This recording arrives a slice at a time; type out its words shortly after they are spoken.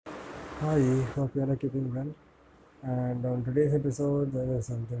Hi, hope you are keeping well. And on today's episode, there is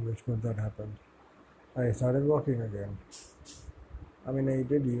something which good that happened. I started walking again. I mean, I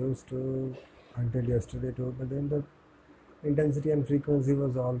did used to until yesterday too, but then the intensity and frequency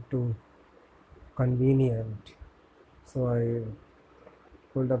was all too convenient. So I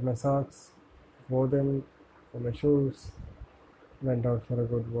pulled up my socks, wore them for my shoes, went out for a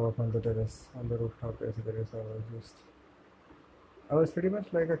good walk on the terrace, on the rooftop basically. So I was pretty much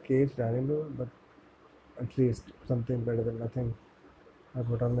like a caged animal, but at least something better than nothing. I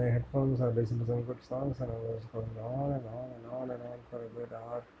put on my headphones, I listened to some good songs, and I was going on and on and on and on for a good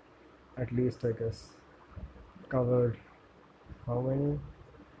hour. At least, I guess. Covered how many?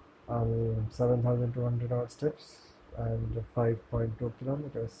 7,200 odd steps and 5.2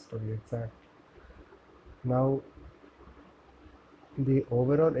 kilometers to be exact. Now, the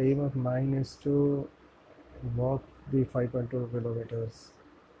overall aim of mine is to walk the 5.2 kilometers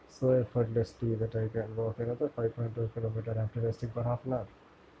so effortlessly that I can walk another 5.2 kilometer after resting for half an hour.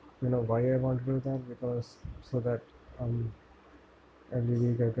 You know why I want to do that? Because so that um, every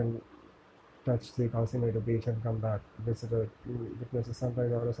week I can touch the Casimiro beach and come back, witness a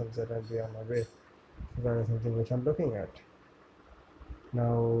sunrise or a sunset and be on my way. So that is something which I'm looking at.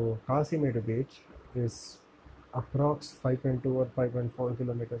 Now, Casimiro beach is approx 5.2 or 5.4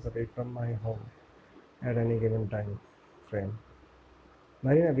 kilometers away from my home at any given time frame.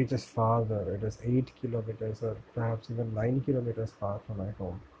 Marina Beach is farther, it is 8 kilometers or perhaps even 9 kilometers far from my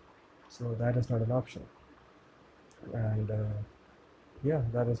home. So that is not an option. And yeah,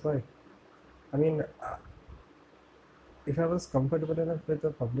 that is why. I mean, if I was comfortable enough with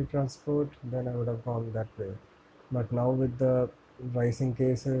the public transport, then I would have gone that way. But now with the rising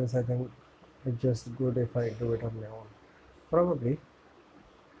cases, I think it's just good if I do it on my own. Probably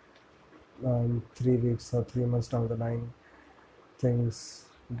 3 weeks or 3 months down the line, things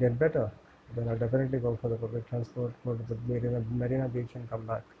get better. Then I'll definitely go for the public transport, go to the Marina Beach and come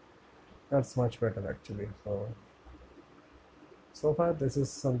back. That's much better actually. So far, this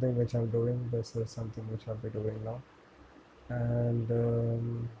is something which I'm doing. This is something which I'll be doing now.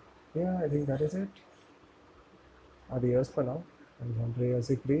 And yeah, I think that is it. Adios for now. And Andre,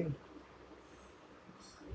 así free.